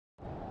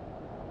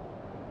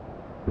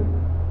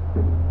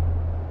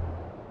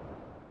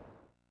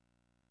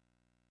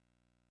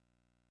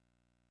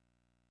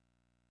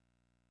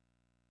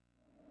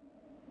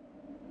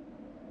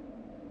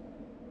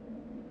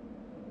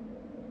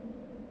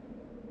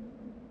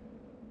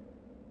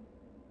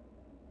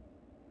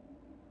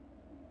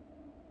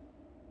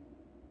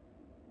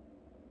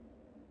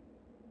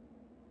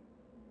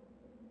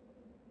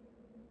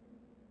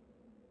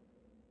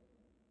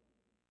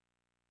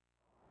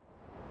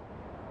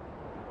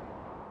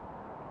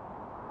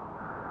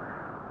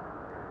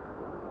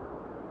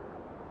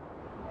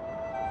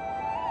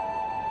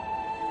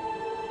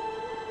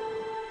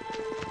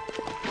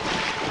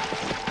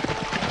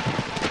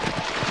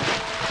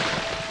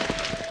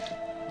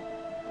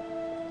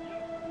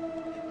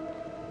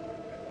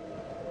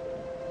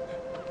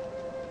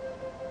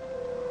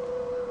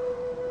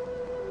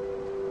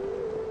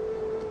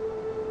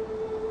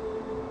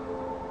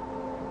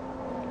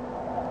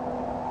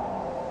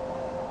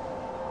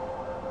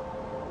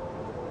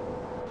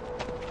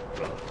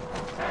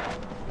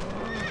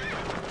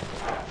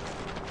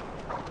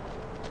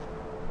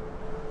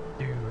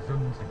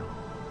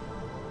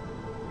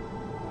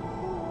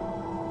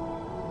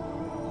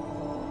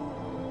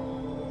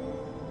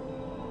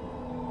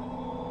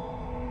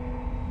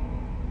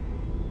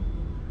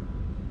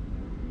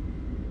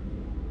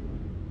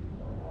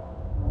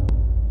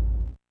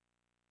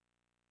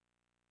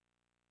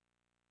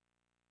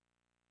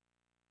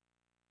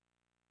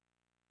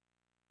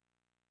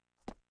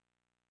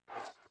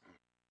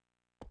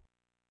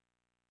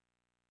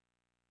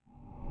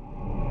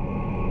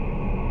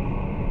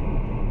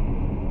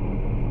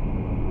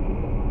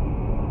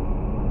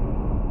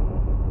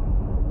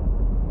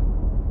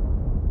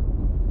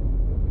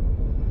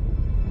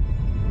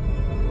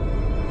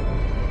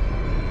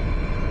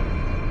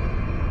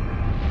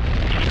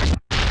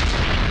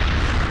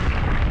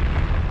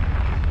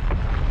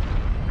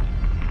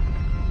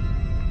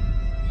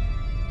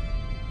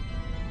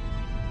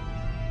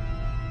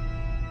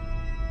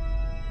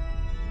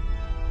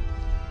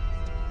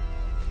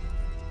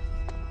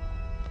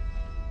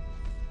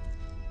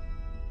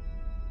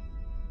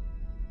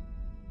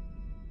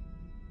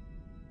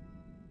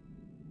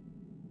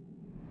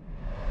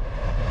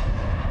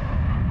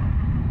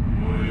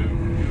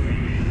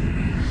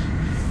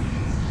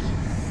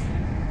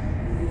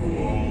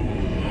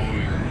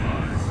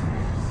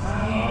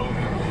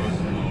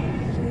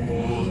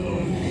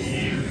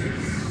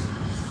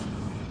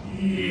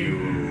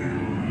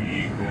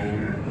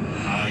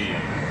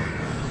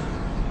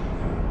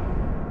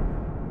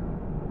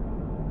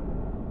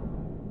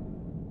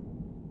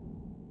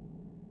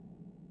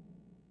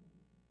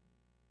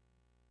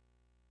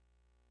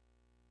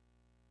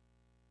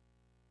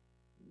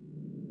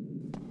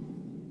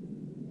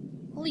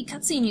Holy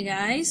cutscene, you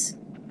guys.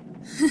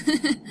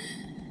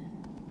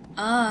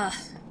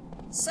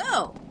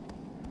 So.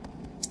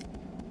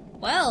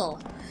 Well,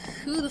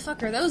 who the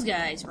fuck are those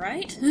guys,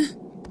 right?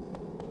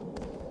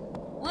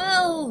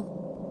 Well,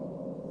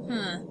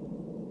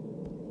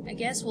 I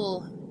guess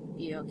we'll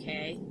be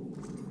okay.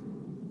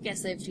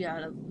 Guess they've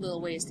got a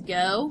little ways to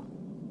go.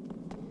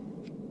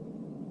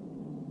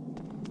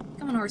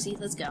 Come on, horsey,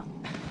 let's go.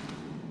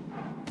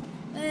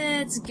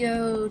 Let's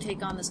go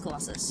take on this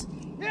Colossus.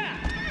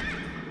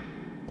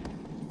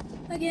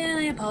 Again,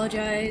 I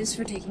apologize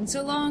for taking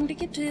so long to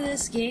get to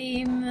this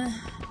game.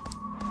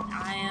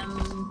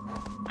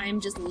 I'm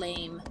just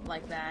lame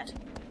like that.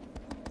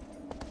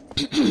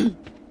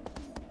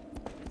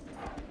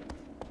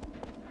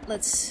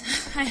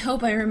 I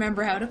hope I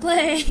remember how to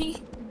play.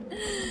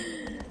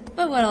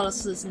 But what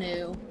else is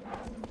new?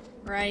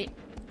 Right?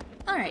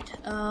 Alright,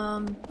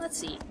 let's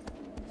see.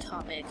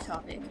 Topic.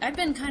 I've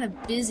been kind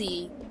of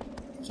busy.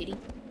 Kitty,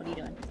 what are you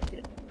doing?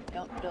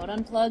 Don't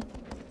unplug.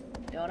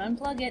 Don't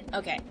unplug it.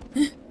 Okay.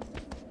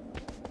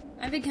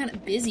 I've been kind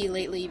of busy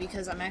lately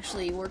because I'm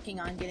actually working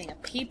on getting a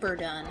paper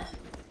done.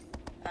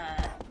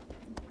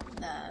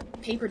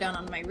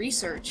 On my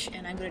research,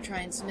 and I'm going to try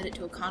and submit it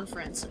to a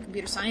conference, a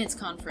computer science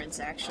conference,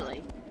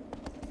 actually.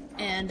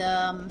 And,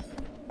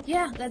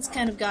 yeah, that's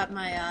kind of got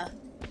my,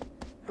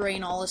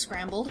 brain all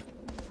scrambled.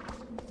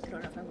 I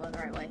don't know if I'm going the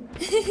right way.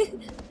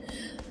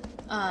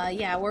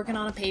 Yeah, working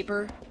on a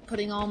paper,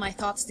 putting all my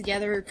thoughts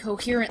together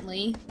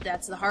coherently.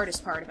 That's the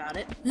hardest part about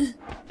it.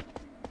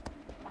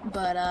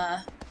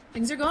 But,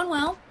 things are going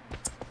well.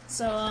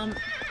 So, I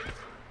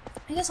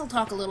guess I'll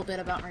talk a little bit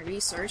about my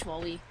research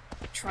while we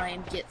try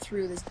and get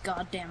through this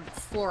goddamn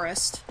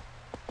forest.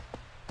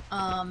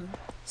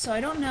 So I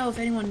don't know if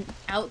anyone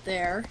out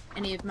there,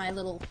 any of my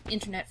little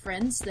internet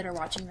friends that are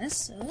watching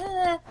this,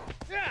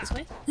 this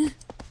way?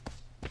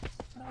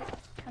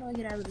 How do I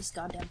get out of this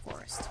goddamn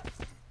forest?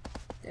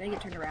 Did I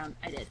get turned around?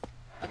 I did.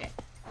 Okay.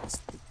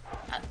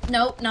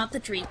 No, not the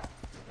tree.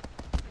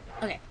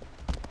 Okay.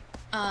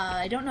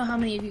 I don't know how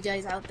many of you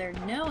guys out there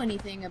know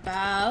anything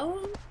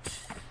about...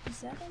 Is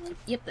that it?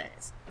 Yep, that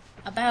is.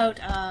 About,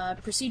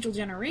 procedural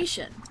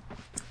generation.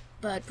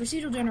 But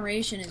procedural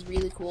generation is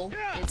really cool.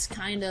 It's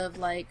kind of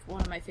like one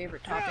of my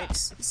favorite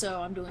topics,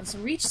 so I'm doing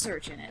some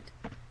research in it.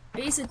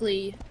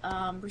 basically,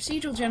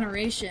 procedural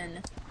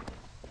generation,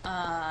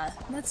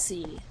 let's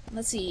see,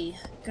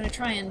 gonna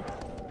try and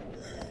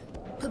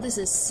put this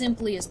as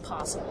simply as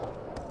possible.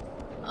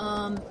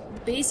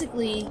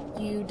 Basically,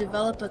 you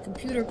develop a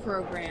computer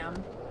program,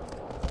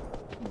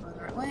 go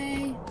the right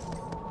way,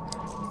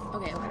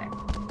 okay, over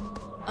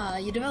there.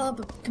 You develop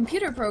a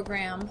computer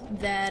program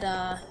that,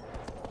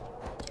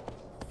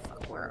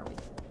 fuck, where are we?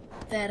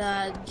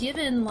 That,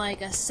 given,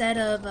 like, a set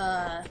of,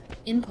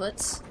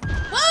 inputs...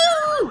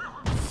 Whoa!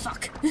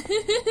 Fuck!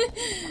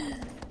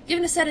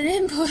 Given a set of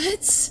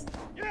inputs...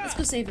 Let's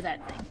go save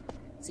that thing.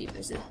 See if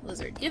there's a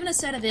lizard. Given a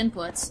set of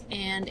inputs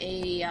and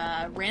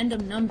a,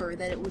 random number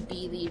that it would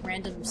be the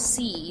random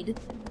seed,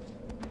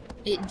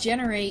 it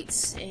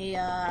generates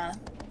a,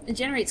 it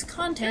generates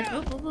content...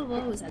 Whoa, whoa, whoa,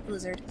 whoa, is that the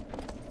lizard?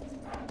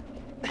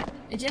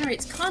 It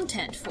generates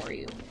content for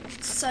you,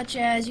 such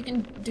as you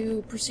can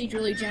do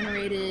procedurally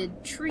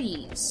generated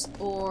trees,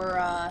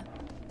 or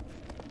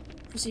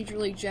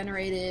procedurally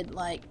generated,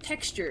 like,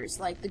 textures,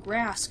 like the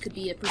grass could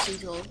be a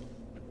procedural...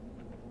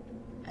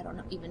 I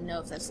don't even know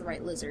if that's the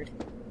right lizard.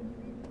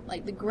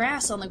 Like, the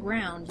grass on the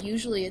ground,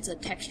 usually it's a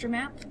texture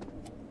map,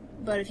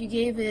 but if you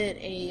gave it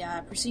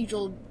a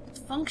procedural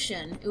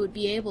function, it would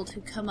be able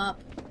to come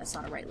up... That's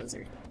not a right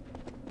lizard.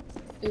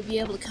 It would be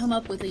able to come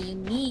up with a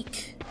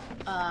unique,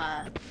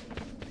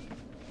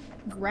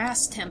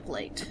 grass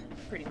template,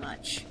 pretty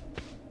much.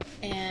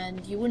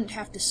 And you wouldn't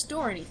have to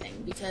store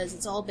anything, because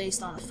it's all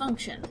based on a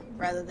function,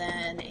 rather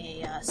than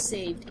a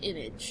saved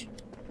image.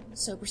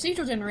 So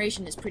procedural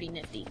generation is pretty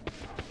nifty.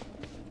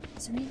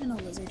 Is there even a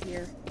lizard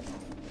here?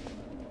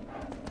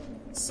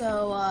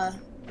 So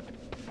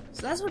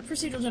that's what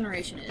procedural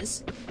generation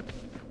is.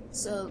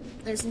 So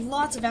there's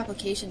lots of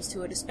applications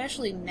to it,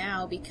 especially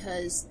now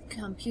because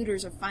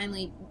computers are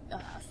finally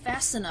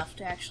fast enough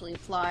to actually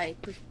apply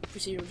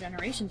procedural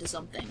generation to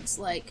some things.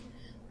 Like,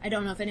 I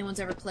don't know if anyone's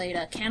ever played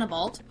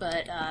Cannibalt,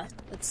 but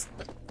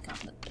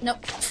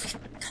nope.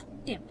 God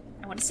damn it!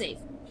 I want to save.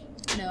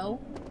 No.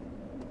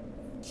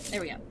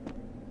 There we go.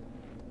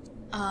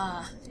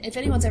 If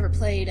anyone's ever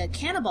played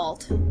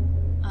Cannibalt,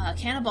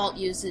 Cannibalt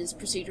uses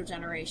procedural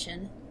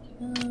generation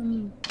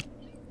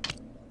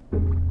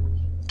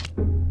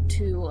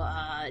to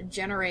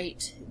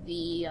generate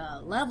the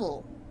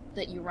level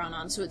that you run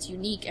on, so it's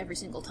unique every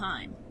single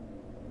time.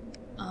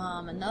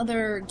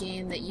 Another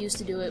game that used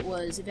to do it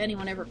was, if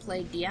anyone ever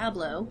played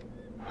Diablo,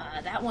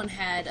 that one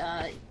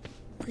had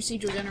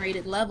procedural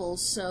generated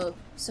levels,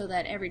 so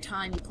that every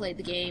time you played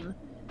the game,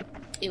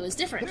 it was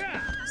different.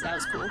 So that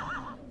was cool.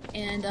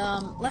 And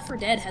Left 4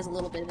 Dead has a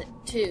little bit of it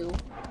too.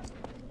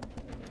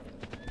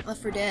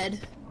 Left 4 Dead...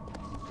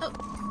 Oh!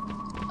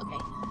 Okay.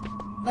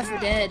 Left 4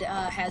 Dead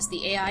has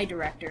the AI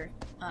director.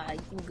 You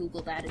can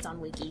Google that, it's on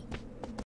Wiki.